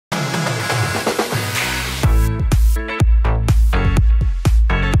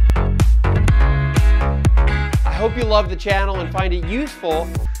love the channel and find it useful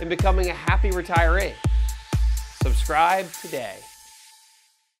in becoming a happy retiree. Subscribe today.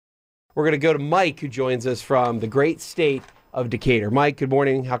 We're going to go to Mike, who joins us from the great state of Decatur. Mike, good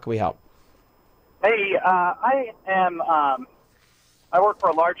morning. How can we help? Hey, I work for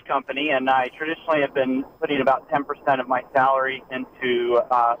a large company, and I traditionally have been putting about 10% of my salary into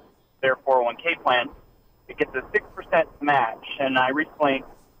their 401k plan. It gets a 6% match, and I recently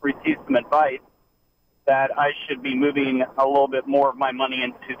received some advice that I should be moving a little bit more of my money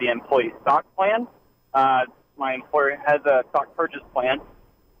into the employee stock plan. My employer has a stock purchase plan,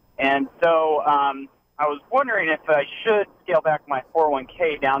 and so I was wondering if I should scale back my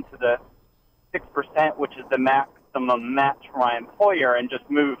 401k down to the 6%, which is the maximum match for my employer, and just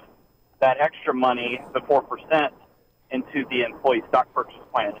move that extra money, the 4%, into the employee stock purchase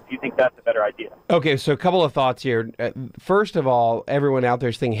plan, if you think that's a better idea. Okay, so a couple of thoughts here. First of all, everyone out there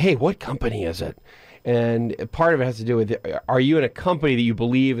is thinking, hey, what company is it? And part of it has to do with, are you in a company that you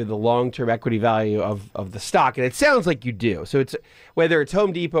believe in the long-term equity value of the stock? And it sounds like you do. So it's whether it's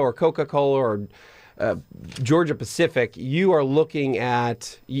Home Depot or Coca-Cola or Georgia Pacific, you are looking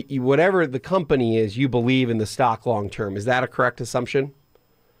at whatever the company is, you believe in the stock long-term. Is that a correct assumption?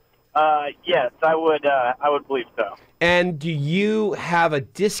 Yes, I would believe so. And do you have a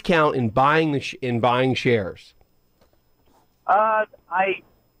discount in buying shares?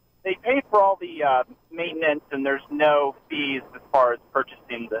 They pay for all the maintenance, and there's no fees as far as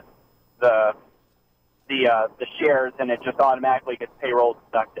purchasing the shares, and it just automatically gets payroll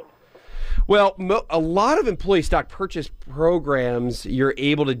deducted. Well, a lot of employee stock purchase programs, you're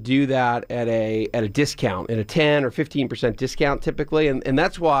able to do that at a discount, at a 10 or 15% discount typically, and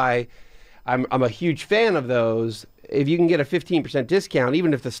that's why I'm a huge fan of those. If you can get a 15% discount,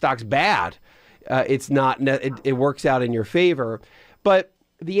 even if the stock's bad, it works out in your favor. But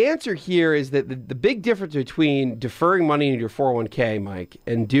the answer here is that the big difference between deferring money into your 401k, Mike,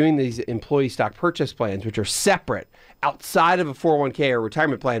 and doing these employee stock purchase plans, which are separate outside of a 401k or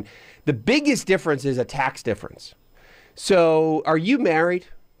retirement plan, the biggest difference is a tax difference. So are you married?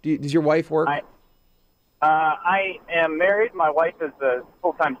 Does your wife work? I am married. My wife is a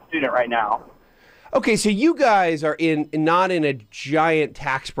full-time student right now. Okay, so you guys are not in a giant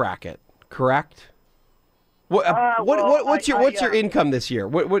tax bracket, correct? What's your income this year?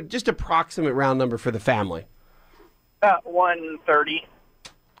 What just approximate round number for the family? About $130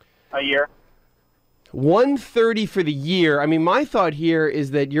 a year. $130 for the year. I mean, my thought here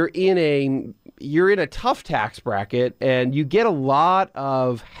is that you're in a tough tax bracket, and you get a lot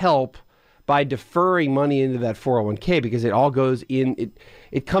of help by deferring money into that 401k because it all goes in.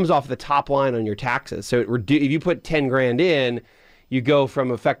 It comes off the top line on your taxes. So if you put 10 grand in, you go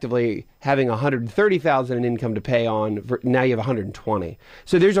from effectively having 130,000 in income to pay on. Now you have 120.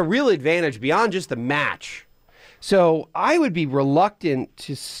 So there's a real advantage beyond just the match. So I would be reluctant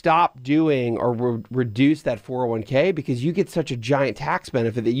to stop doing or reduce that 401k because you get such a giant tax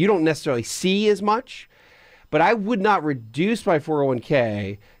benefit that you don't necessarily see as much. But I would not reduce my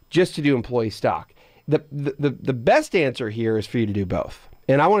 401k just to do employee stock. The best answer here is for you to do both.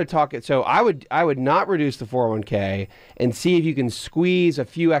 And I want to talk it. So I would not reduce the 401k and see if you can squeeze a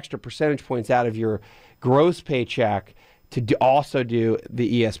few extra percentage points out of your gross paycheck to also do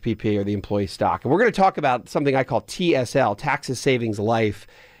the ESPP or the employee stock. And we're going to talk about something I call TSL, Taxes Savings Life,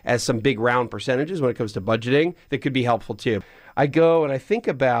 as some big round percentages when it comes to budgeting that could be helpful too. I go and I think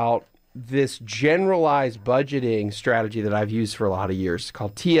about this generalized budgeting strategy that I've used for a lot of years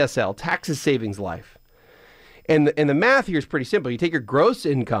called TSL, Taxes Savings Life. And the math here is pretty simple. You take your gross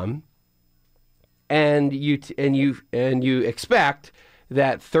income and you expect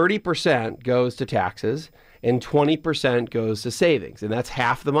that 30% goes to taxes and 20% goes to savings, and that's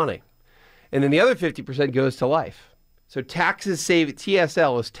half the money. And then the other 50% goes to life. So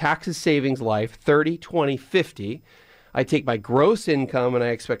TSL is Taxes Savings Life, 30, 20, 50. I take my gross income and I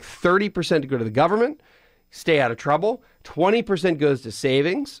expect 30% to go to the government, stay out of trouble. 20% goes to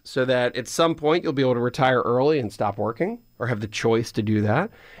savings so that at some point you'll be able to retire early and stop working or have the choice to do that.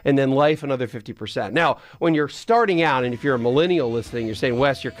 And then life, another 50%. Now, when you're starting out, and if you're a millennial listening, you're saying,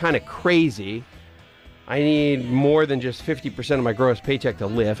 Wes, you're kind of crazy. I need more than just 50% of my gross paycheck to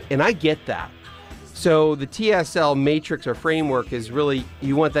live. And I get that. So the TSL matrix or framework is really,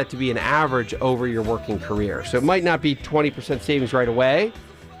 you want that to be an average over your working career. So it might not be 20% savings right away,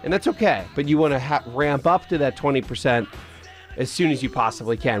 and that's okay. But you want to ramp up to that 20% as soon as you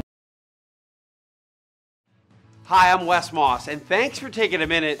possibly can. Hi, I'm Wes Moss, and thanks for taking a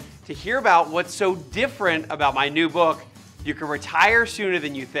minute to hear about what's so different about my new book, You Can Retire Sooner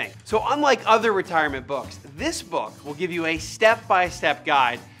Than You Think. So unlike other retirement books, this book will give you a step-by-step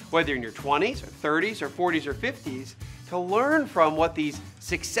guide whether you're in your 20s or 30s or 40s or 50s, to learn from what these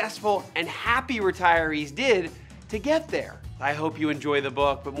successful and happy retirees did to get there. I hope you enjoy the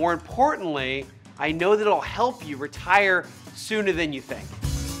book, but more importantly, I know that it'll help you retire sooner than you think.